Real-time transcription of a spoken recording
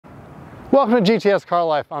Welcome to GTS Car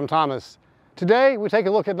Life. I'm Thomas. Today we take a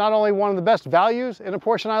look at not only one of the best values in a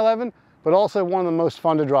Porsche 911, but also one of the most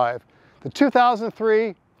fun to drive. The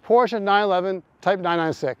 2003 Porsche 911 Type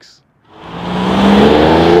 996.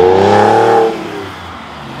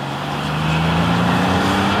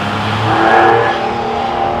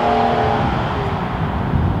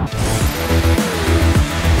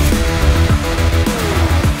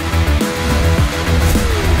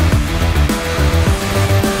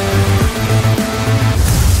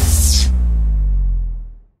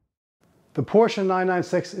 The Porsche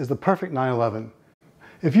 996 is the perfect 911.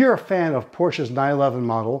 If you're a fan of Porsche's 911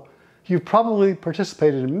 model, you've probably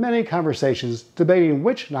participated in many conversations debating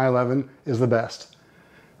which 911 is the best.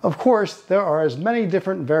 Of course, there are as many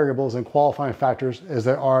different variables and qualifying factors as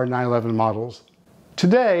there are 911 models.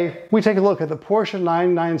 Today, we take a look at the Porsche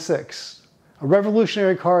 996, a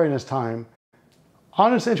revolutionary car in its time.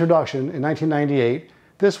 On its introduction in 1998,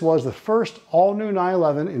 this was the first all-new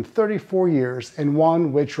 911 in 34 years and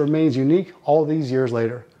one which remains unique all these years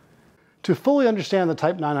later. To fully understand the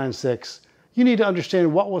Type 996, you need to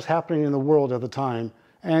understand what was happening in the world at the time,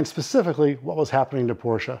 and specifically what was happening to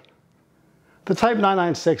Porsche. The Type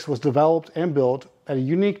 996 was developed and built at a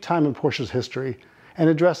unique time in Porsche's history and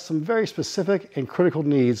addressed some very specific and critical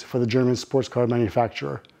needs for the German sports car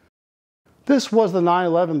manufacturer. This was the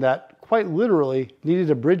 911 that, quite literally, needed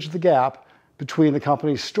to bridge the gap between the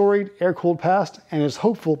company's storied air-cooled past and its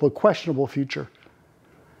hopeful but questionable future.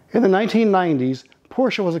 In the 1990s,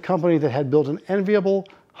 Porsche was a company that had built an enviable,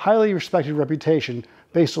 highly respected reputation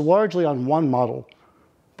based largely on one model.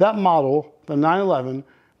 That model, the 911,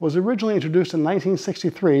 was originally introduced in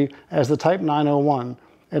 1963 as the Type 901,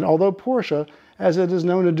 and although Porsche, as it is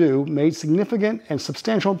known to do, made significant and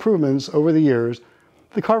substantial improvements over the years,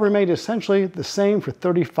 the car remained essentially the same for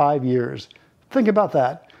 35 years. Think about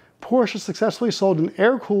that. Porsche successfully sold an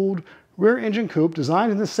air-cooled rear-engine coupe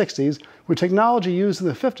designed in the 60s with technology used in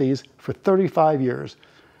the 50s for 35 years.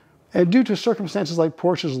 And due to circumstances like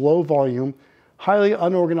Porsche's low volume, highly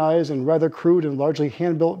unorganized and rather crude and largely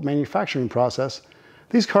hand-built manufacturing process,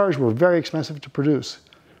 these cars were very expensive to produce.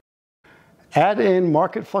 Add in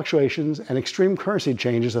market fluctuations and extreme currency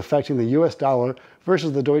changes affecting the US dollar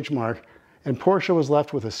versus the Deutsche Mark, and Porsche was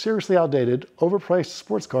left with a seriously outdated, overpriced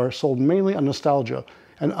sports car sold mainly on nostalgia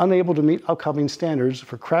and unable to meet upcoming standards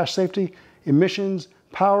for crash safety, emissions,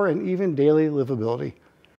 power, and even daily livability.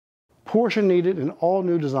 Porsche needed an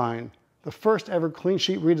all-new design, the first ever clean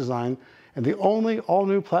sheet redesign, and the only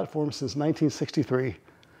all-new platform since 1963.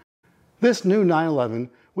 This new 911,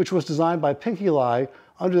 which was designed by Pinky Lai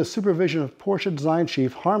under the supervision of Porsche design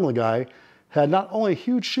chief Harm Lagai, had not only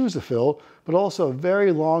huge shoes to fill, but also a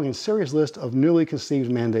very long and serious list of newly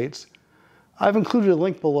conceived mandates. I've included a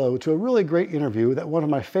link below to a really great interview that one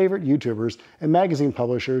of my favorite YouTubers and magazine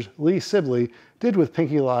publishers, Lee Sibley, did with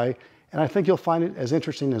Pinky Lai, and I think you'll find it as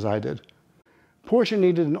interesting as I did. Porsche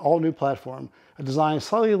needed an all-new platform, a design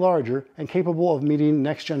slightly larger and capable of meeting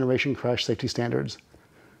next-generation crash safety standards.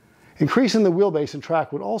 Increasing the wheelbase and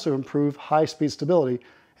track would also improve high-speed stability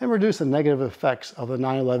and reduce the negative effects of the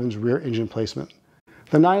 911's rear engine placement.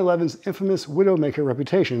 The 911's infamous Widowmaker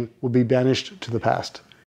reputation would be banished to the past.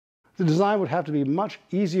 The design would have to be much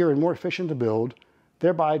easier and more efficient to build,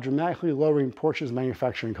 thereby dramatically lowering Porsche's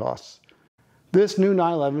manufacturing costs. This new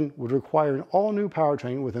 911 would require an all-new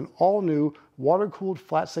powertrain with an all-new water-cooled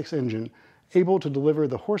flat-six engine able to deliver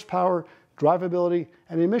the horsepower, drivability,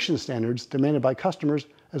 and emission standards demanded by customers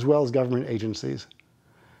as well as government agencies.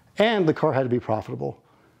 And the car had to be profitable.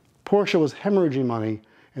 Porsche was hemorrhaging money,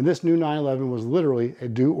 and this new 911 was literally a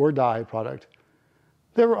do-or-die product.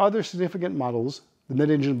 There were other significant models, the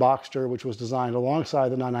mid-engine Boxster, which was designed alongside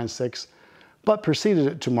the 996, but preceded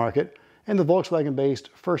it to market, and the Volkswagen-based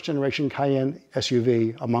first-generation Cayenne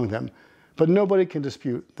SUV among them. But nobody can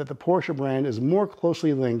dispute that the Porsche brand is more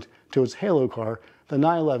closely linked to its halo car, the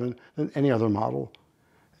 911, than any other model.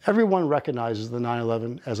 Everyone recognizes the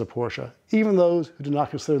 911 as a Porsche, even those who do not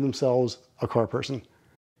consider themselves a car person.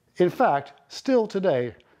 In fact, still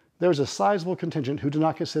today, there is a sizable contingent who do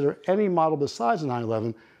not consider any model besides the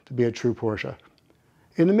 911 to be a true Porsche.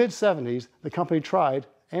 In the mid-70s, the company tried,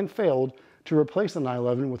 and failed, to replace the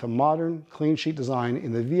 911 with a modern, clean sheet design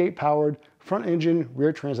in the V8-powered, front-engine,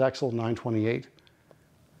 rear transaxle 928.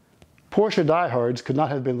 Porsche diehards could not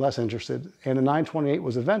have been less interested, and the 928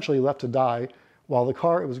 was eventually left to die, while the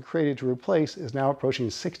car it was created to replace is now approaching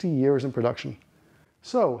 60 years in production.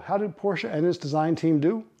 So, how did Porsche and its design team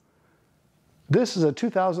do? This is a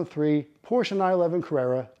 2003 Porsche 911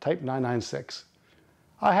 Carrera Type 996.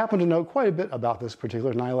 I happen to know quite a bit about this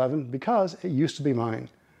particular 911 because it used to be mine.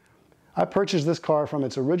 I purchased this car from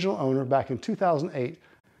its original owner back in 2008,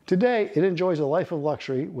 Today, it enjoys a life of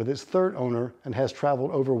luxury with its third owner and has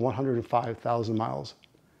traveled over 105,000 miles.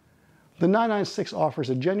 The 996 offers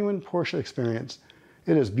a genuine Porsche experience.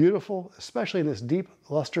 It is beautiful, especially in this deep,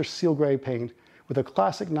 lustrous seal gray paint with a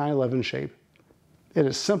classic 911 shape. It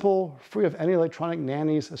is simple, free of any electronic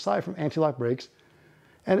nannies aside from anti-lock brakes,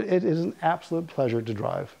 and it is an absolute pleasure to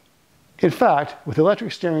drive. In fact, with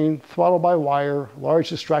electric steering, throttle by wire, large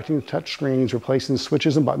distracting touch screens replacing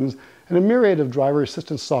switches and buttons, and a myriad of driver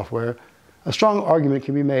assistance software, a strong argument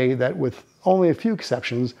can be made that with only a few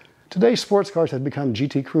exceptions, today's sports cars have become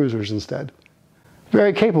GT cruisers instead.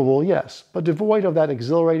 Very capable, yes, but devoid of that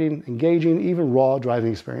exhilarating, engaging, even raw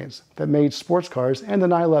driving experience that made sports cars and the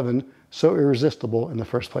 911 so irresistible in the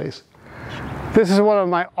first place. This is one of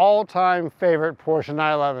my all-time favorite Porsche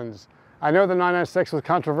 911s. I know the 996 was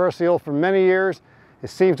controversial for many years. It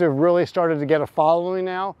seems to have really started to get a following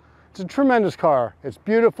now. It's a tremendous car. It's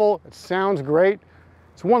beautiful, it sounds great.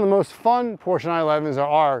 It's one of the most fun Porsche 911s there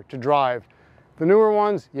are to drive. The newer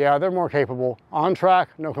ones, yeah, they're more capable. On track,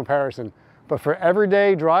 no comparison. But for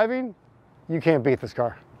everyday driving, you can't beat this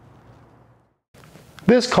car.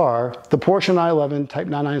 This car, the Porsche 911 Type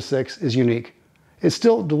 996, is unique. It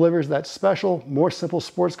still delivers that special, more simple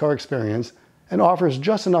sports car experience and offers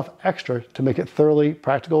just enough extra to make it thoroughly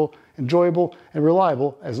practical, enjoyable, and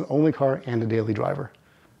reliable as an only car and a daily driver.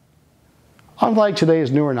 Unlike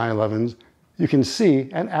today's newer 911s, you can see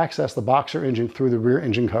and access the Boxer engine through the rear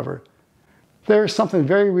engine cover. There is something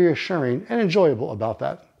very reassuring and enjoyable about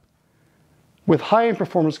that. With high-end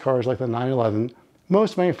performance cars like the 911,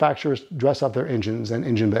 most manufacturers dress up their engines and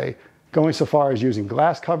engine bay, going so far as using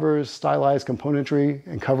glass covers, stylized componentry,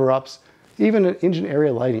 and cover-ups, even an engine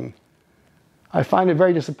area lighting. I find it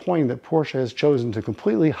very disappointing that Porsche has chosen to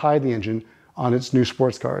completely hide the engine on its new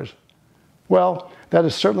sports cars. Well, that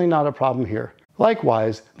is certainly not a problem here.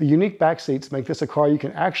 Likewise, the unique back seats make this a car you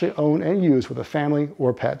can actually own and use with a family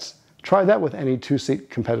or pets. Try that with any two-seat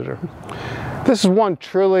competitor. This is one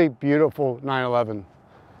truly beautiful 911.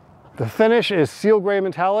 The finish is seal gray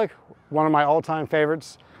metallic, one of my all-time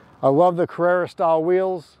favorites. I love the Carrera-style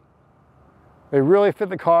wheels. They really fit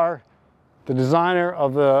the car. The designer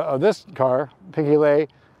of this car, Pinky Lay,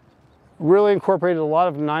 really incorporated a lot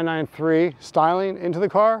of 993 styling into the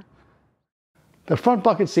car. The front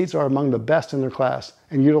bucket seats are among the best in their class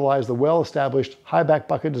and utilize the well-established high back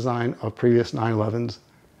bucket design of previous 911s.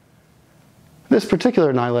 This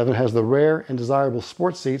particular 911 has the rare and desirable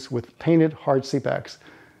sports seats with painted hard seatbacks.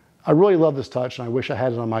 I really love this touch and I wish I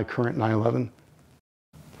had it on my current 911.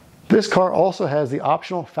 This car also has the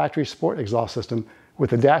optional factory sport exhaust system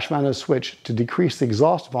with a dash-mounted switch to decrease the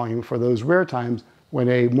exhaust volume for those rare times when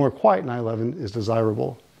a more quiet 911 is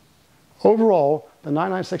desirable. Overall, the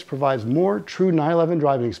 996 provides more true 911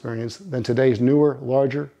 driving experience than today's newer,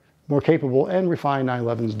 larger, more capable, and refined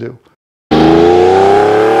 911s do.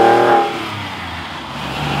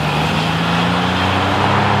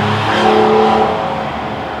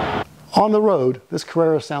 On the road, this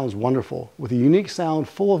Carrera sounds wonderful, with a unique sound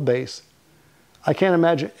full of bass. I can't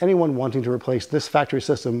imagine anyone wanting to replace this factory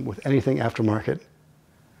system with anything aftermarket.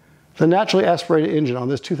 The naturally aspirated engine on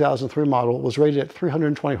this 2003 model was rated at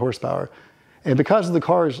 320 horsepower, and because of the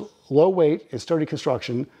car's low weight and sturdy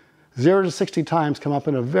construction, 0 to 60 times come up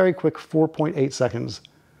in a very quick 4.8 seconds.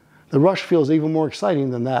 The rush feels even more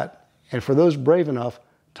exciting than that, and for those brave enough,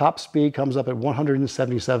 top speed comes up at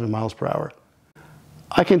 177 miles per hour.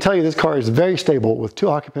 I can tell you this car is very stable with 2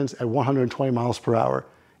 occupants at 120 miles per hour,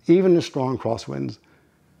 even in strong crosswinds.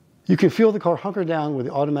 You can feel the car hunker down when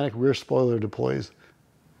the automatic rear spoiler deploys.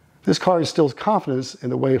 This car instills confidence in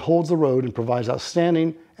the way it holds the road and provides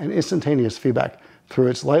outstanding and instantaneous feedback through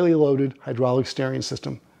its lightly loaded hydraulic steering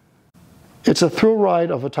system. It's a thrill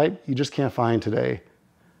ride of a type you just can't find today.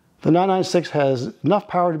 The 996 has enough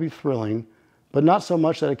power to be thrilling, but not so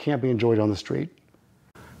much that it can't be enjoyed on the street.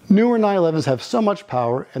 Newer 911s have so much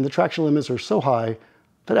power and the traction limits are so high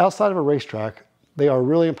that outside of a racetrack, they are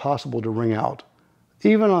really impossible to wring out.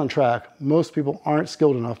 Even on track, most people aren't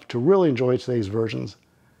skilled enough to really enjoy today's versions.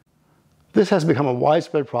 This has become a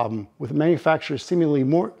widespread problem, with manufacturers seemingly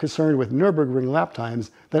more concerned with Nürburgring lap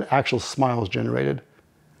times than actual smiles generated.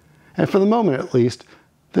 And for the moment at least,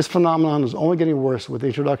 this phenomenon is only getting worse with the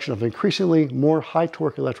introduction of increasingly more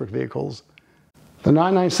high-torque electric vehicles. The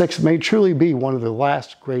 996 may truly be one of the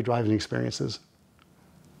last great driving experiences.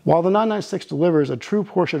 While the 996 delivers a true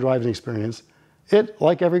Porsche driving experience, it,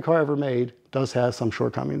 like every car ever made, does have some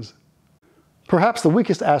shortcomings. Perhaps the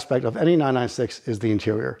weakest aspect of any 996 is the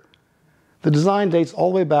interior. The design dates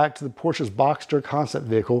all the way back to the Porsche's Boxster concept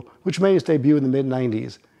vehicle, which made its debut in the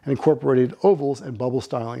mid-90s and incorporated ovals and bubble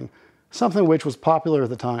styling, something which was popular at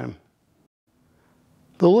the time.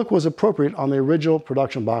 The look was appropriate on the original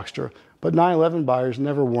production Boxster, but 911 buyers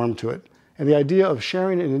never warmed to it, and the idea of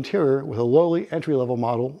sharing an interior with a lowly entry-level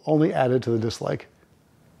model only added to the dislike.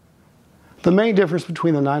 The main difference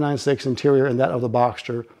between the 996 interior and that of the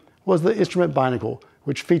Boxster was the instrument binacle,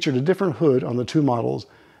 which featured a different hood on the two models,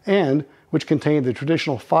 and which contained the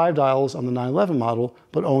traditional 5 dials on the 911 model,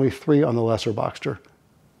 but only 3 on the lesser Boxster.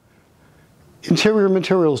 Interior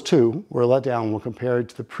materials, too, were let down when compared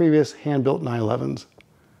to the previous hand-built 911s.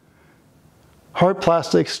 Hard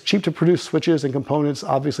plastics, cheap-to-produce switches and components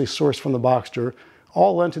obviously sourced from the Boxster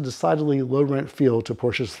all lent a decidedly low-rent feel to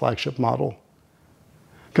Porsche's flagship model.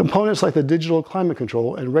 Components like the digital climate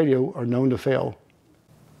control and radio are known to fail.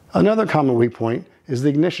 Another common weak point is the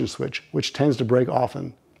ignition switch, which tends to break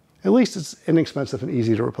often. At least it's inexpensive and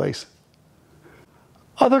easy to replace.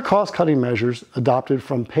 Other cost-cutting measures adopted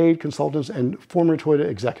from paid consultants and former Toyota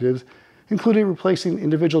executives included replacing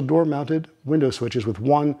individual door-mounted window switches with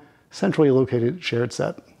one centrally located shared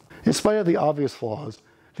set. In spite of the obvious flaws,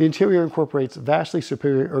 the interior incorporates vastly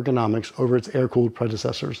superior ergonomics over its air-cooled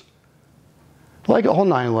predecessors. Like all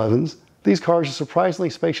 911s, these cars are surprisingly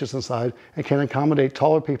spacious inside and can accommodate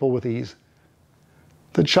taller people with ease.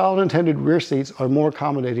 The child-intended rear seats are more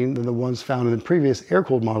accommodating than the ones found in the previous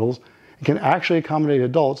air-cooled models and can actually accommodate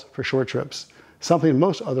adults for short trips, something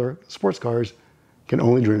most other sports cars can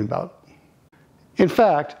only dream about. In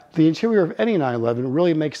fact, the interior of any 911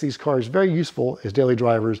 really makes these cars very useful as daily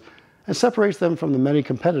drivers and separates them from the many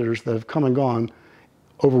competitors that have come and gone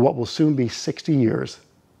over what will soon be 60 years.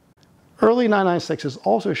 Early 996s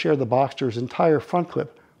also shared the Boxster's entire front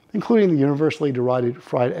clip, including the universally derided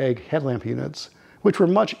fried egg headlamp units, which were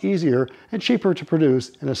much easier and cheaper to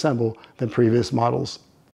produce and assemble than previous models.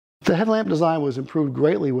 The headlamp design was improved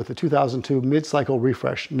greatly with the 2002 mid-cycle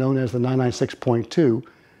refresh known as the 996.2,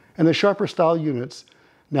 and the sharper style units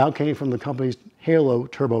now came from the company's Halo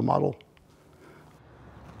Turbo model.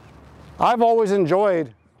 I've always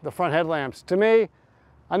enjoyed the front headlamps. To me,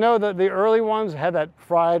 I know that the early ones had that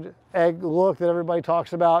fried egg look that everybody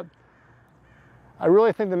talks about. I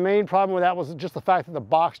really think the main problem with that was just the fact that the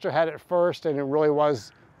Boxster had it first, and it really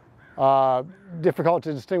was difficult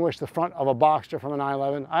to distinguish the front of a Boxster from a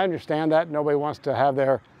 911. I understand that. Nobody wants to have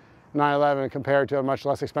their 911 compared to a much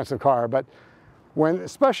less expensive car, but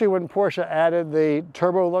especially when Porsche added the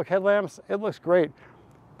turbo look headlamps, it looks great.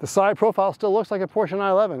 The side profile still looks like a Porsche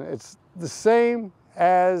 911. It's the same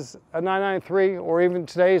as a 993 or even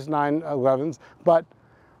today's 911s, but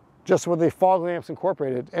just with the fog lamps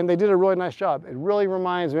incorporated. And they did a really nice job. It really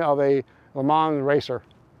reminds me of a Le Mans racer.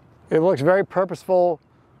 It looks very purposeful,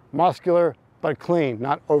 muscular, but clean,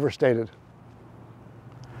 not overstated.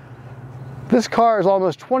 This car is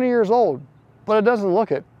almost 20 years old, but it doesn't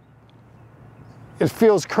look it. It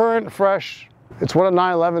feels current, fresh. It's what a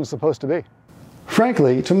 911 is supposed to be.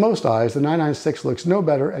 Frankly, to most eyes, the 996 looks no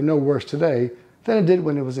better and no worse today than it did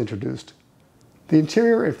when it was introduced. The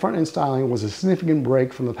interior and front-end styling was a significant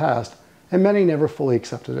break from the past, and many never fully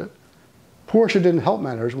accepted it. Porsche didn't help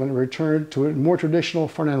matters when it returned to a more traditional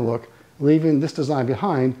front-end look, leaving this design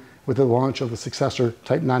behind with the launch of the successor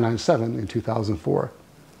Type 997 in 2004.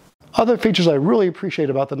 Other features I really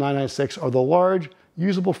appreciate about the 996 are the large,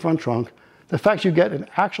 usable front trunk, the fact you get an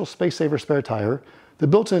actual space-saver spare tire, the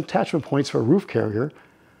built-in attachment points for a roof carrier,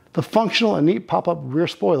 the functional and neat pop-up rear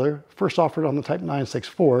spoiler first offered on the Type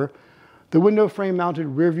 964, the window frame mounted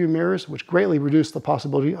rear view mirrors, which greatly reduce the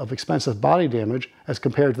possibility of expensive body damage as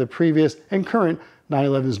compared to the previous and current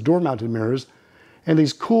 911's door mounted mirrors, and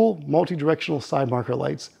these cool multi-directional side marker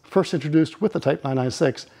lights, first introduced with the Type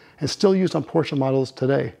 996 and still used on Porsche models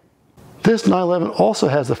today. This 911 also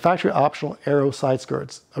has the factory optional Aero side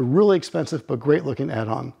skirts, a really expensive but great looking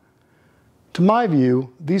add-on. To my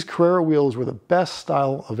view, these Carrera wheels were the best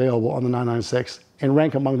style available on the 996 and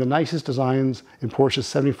rank among the nicest designs in Porsche's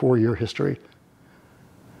 74-year history.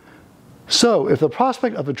 So, if the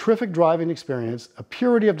prospect of a terrific driving experience, a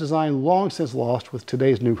purity of design long since lost with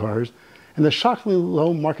today's new cars, and the shockingly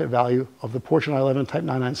low market value of the Porsche 911 Type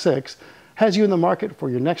 996 has you in the market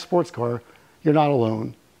for your next sports car, you're not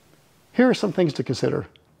alone. Here are some things to consider.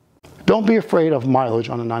 Don't be afraid of mileage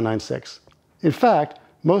on a 996. In fact,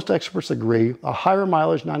 most experts agree a higher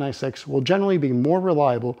mileage 996 will generally be more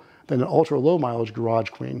reliable than an ultra-low mileage garage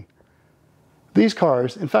queen. These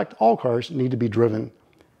cars, in fact all cars, need to be driven.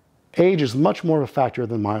 Age is much more of a factor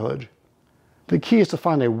than mileage. The key is to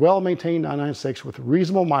find a well-maintained 996 with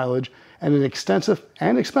reasonable mileage and an extensive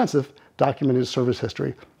and expensive documented service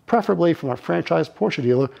history, preferably from a franchised Porsche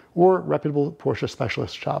dealer or reputable Porsche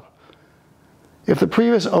specialist shop. If the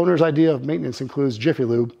previous owner's idea of maintenance includes Jiffy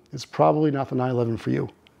Lube, it's probably not the 911 for you.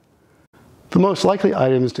 The most likely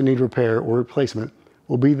items to need repair or replacement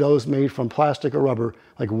will be those made from plastic or rubber,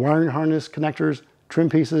 like wiring harness connectors, trim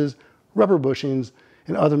pieces, rubber bushings,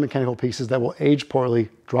 and other mechanical pieces that will age poorly,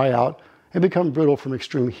 dry out, and become brittle from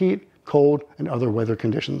extreme heat, cold, and other weather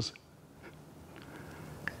conditions.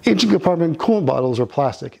 Engine compartment coolant bottles are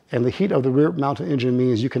plastic, and the heat of the rear-mounted engine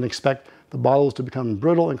means you can expect the bottles to become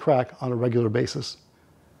brittle and crack on a regular basis.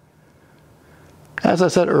 As I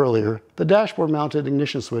said earlier, the dashboard-mounted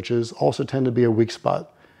ignition switches also tend to be a weak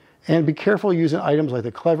spot, and be careful using items like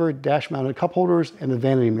the clever dash-mounted cup holders and the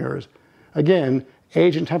vanity mirrors. Again,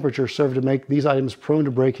 age and temperature serve to make these items prone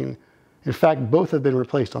to breaking. In fact, both have been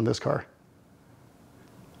replaced on this car.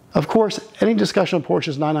 Of course, any discussion of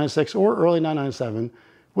Porsche's 996 or early 997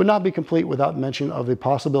 would not be complete without mention of the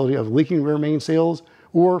possibility of leaking rear main seals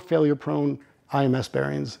or failure-prone IMS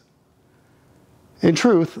bearings. In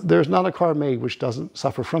truth, there's not a car made which doesn't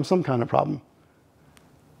suffer from some kind of problem.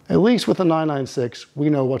 At least with the 996, we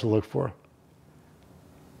know what to look for.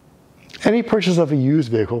 Any purchase of a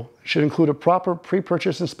used vehicle should include a proper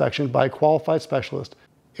pre-purchase inspection by a qualified specialist.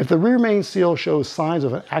 If the rear main seal shows signs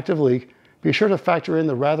of an active leak, be sure to factor in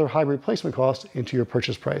the rather high replacement cost into your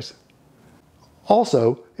purchase price.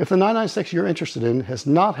 Also, if the 996 you're interested in has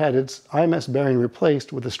not had its IMS bearing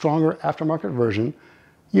replaced with a stronger aftermarket version,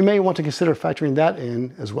 you may want to consider factoring that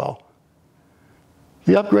in as well.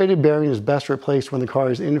 The upgraded bearing is best replaced when the car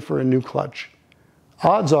is in for a new clutch.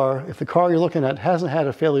 Odds are, if the car you're looking at hasn't had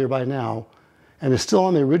a failure by now and is still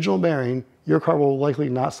on the original bearing, your car will likely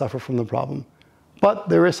not suffer from the problem. But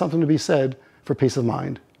there is something to be said for peace of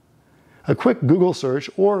mind. A quick Google search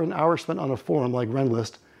or an hour spent on a forum like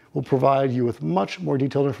Renlist will provide you with much more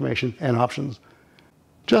detailed information and options.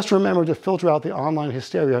 Just remember to filter out the online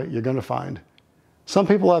hysteria you're going to find. Some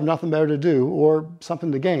people have nothing better to do or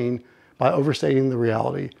something to gain by overstating the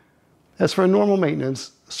reality. As for normal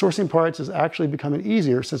maintenance, sourcing parts is actually becoming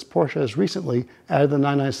easier since Porsche has recently added the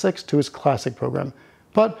 996 to its Classic program.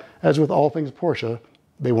 But as with all things Porsche,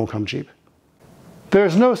 they won't come cheap.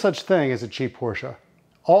 There's no such thing as a cheap Porsche.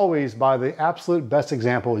 Always buy the absolute best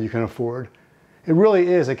example you can afford. It really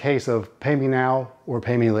is a case of pay me now or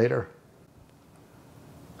pay me later.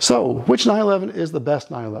 So, which 911 is the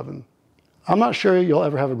best 911? I'm not sure you'll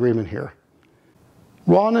ever have agreement here.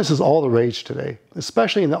 Rawness is all the rage today,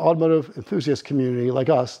 especially in the automotive enthusiast community like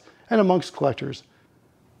us and amongst collectors.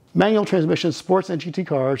 Manual transmission sports and GT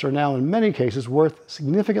cars are now in many cases worth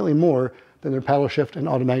significantly more than their paddle shift and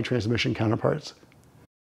automatic transmission counterparts.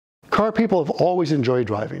 Car people have always enjoyed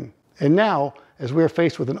driving, and now, as we are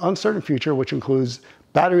faced with an uncertain future which includes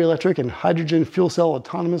battery electric and hydrogen fuel cell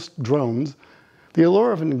autonomous drones, the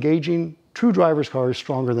allure of an engaging, true driver's car is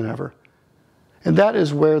stronger than ever. And that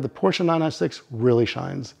is where the Porsche 996 really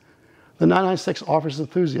shines. The 996 offers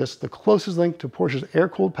enthusiasts the closest link to Porsche's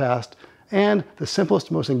air-cooled past and the simplest,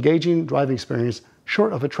 most engaging driving experience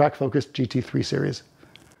short of a track-focused GT3 series.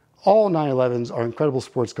 All 911s are incredible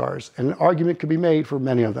sports cars, and an argument could be made for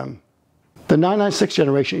many of them. The 996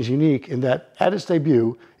 generation is unique in that, at its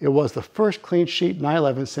debut, it was the first clean-sheet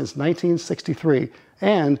 911 since 1963,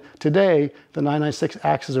 and today, the 996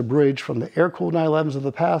 acts as a bridge from the air-cooled 911s of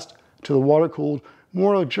the past to the water-cooled,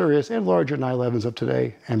 more luxurious and larger 911s of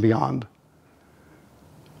today and beyond.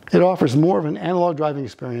 It offers more of an analog driving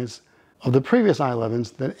experience of the previous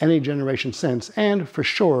 911s than any generation since, and for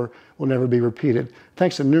sure will never be repeated,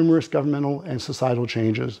 thanks to numerous governmental and societal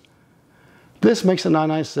changes. This makes the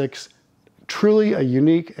 996 truly a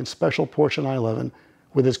unique and special Porsche 911.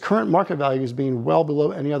 With its current market values being well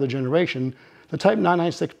below any other generation, the Type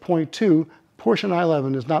 996.2 Porsche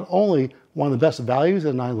 911 is not only one of the best values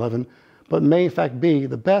in 911, but may in fact be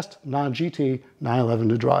the best non-GT 911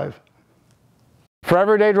 to drive. For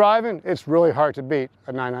everyday driving, it's really hard to beat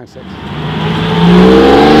a 996.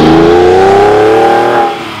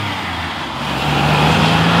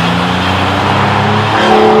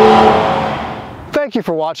 Thank you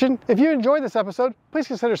for watching. If you enjoyed this episode, please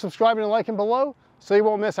consider subscribing and liking below so you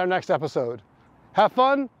won't miss our next episode. Have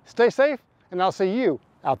fun, stay safe, and I'll see you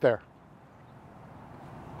out there.